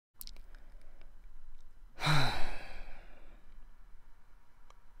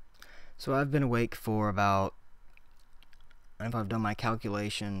So I've been awake for about, if I've done my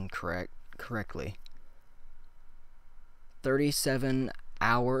calculation correctly, 37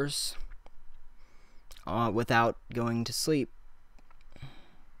 hours without going to sleep.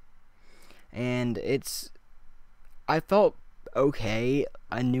 And I felt okay.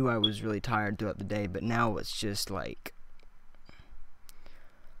 I knew I was really tired throughout the day, but now it's just like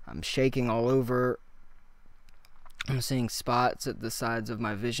I'm shaking all over. I'm seeing spots at the sides of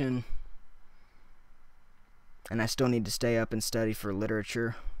my vision. And I still need to stay up and study for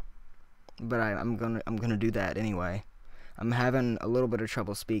literature. But I'm gonna do that anyway. I'm having a little bit of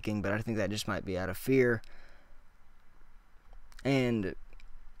trouble speaking, but I think that just might be out of fear. And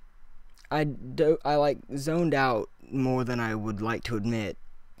I like zoned out more than I would like to admit.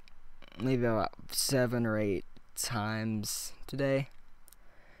 Maybe about 7 or 8 times today.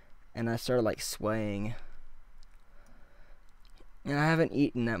 And I started like swaying. And I haven't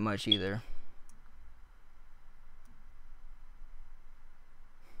eaten that much either.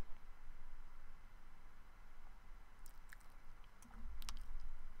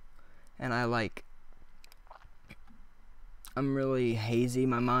 And I'm really hazy.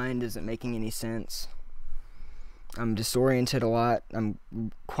 My mind isn't making any sense. I'm disoriented a lot. I'm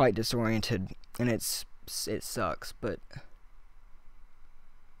quite disoriented, and it sucks, but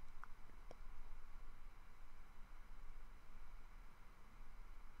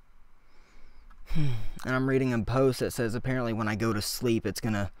and I'm reading a post that says apparently when I go to sleep it's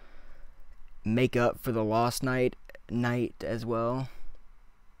gonna make up for the lost night as well.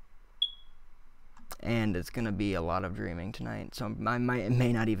 And it's gonna be a lot of dreaming tonight, so I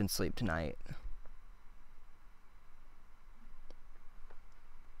may not even sleep tonight.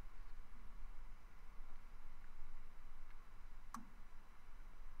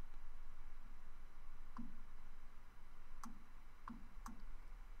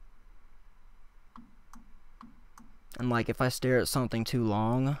 And like if I stare at something too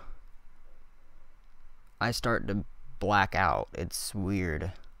long, I start to black out. It's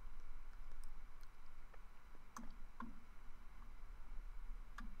weird.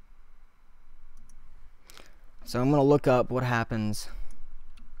 So I'm gonna look up what happens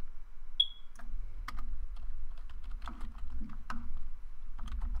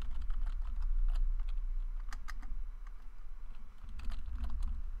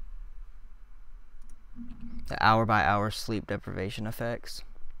the hour by hour sleep deprivation effects.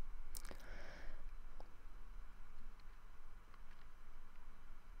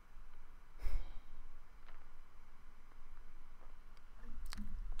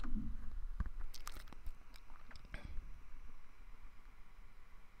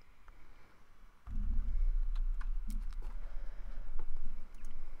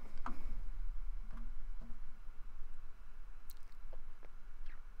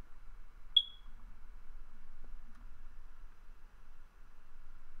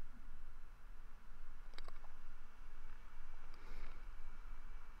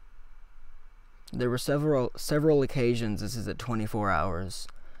 There were several occasions, this is at 24 hours,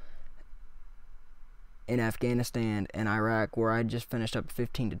 in Afghanistan and Iraq where I just finished up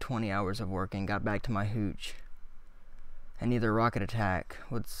 15 to 20 hours of work and got back to my hooch. And either rocket attack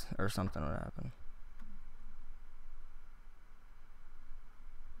or something would happen.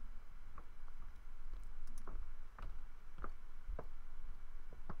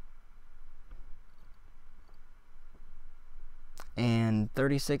 And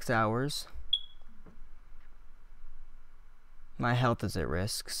 36 hours, my health is at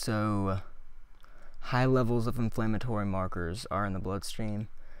risk, so high levels of inflammatory markers are in the bloodstream,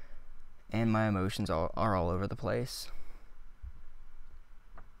 and my emotions are all over the place.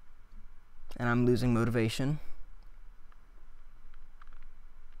 And I'm losing motivation.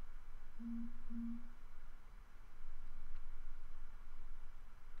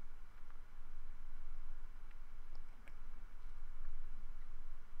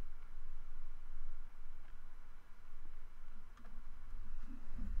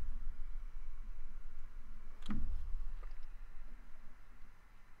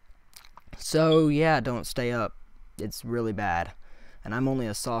 So yeah, don't stay up. It's really bad. And I'm only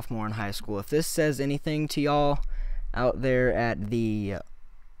a sophomore in high school. If this says anything to y'all out there at the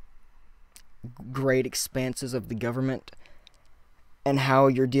great expanses of the government and how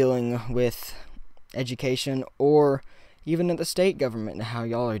you're dealing with education, or even at the state government and how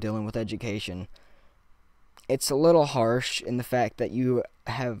y'all are dealing with education, it's a little harsh in the fact that you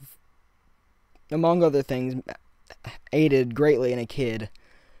have, among other things, aided greatly in a kid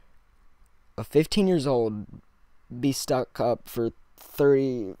of 15 years old be stuck up for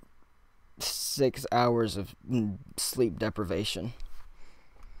 36 hours of sleep deprivation.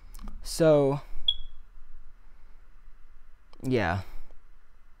 So, yeah.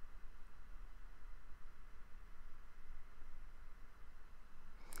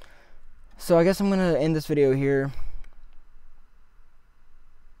 So I guess I'm going to end this video here.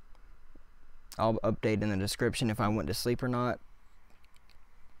 I'll update in the description if I went to sleep or not,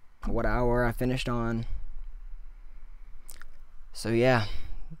 what hour I finished on. So yeah,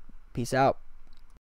 peace out.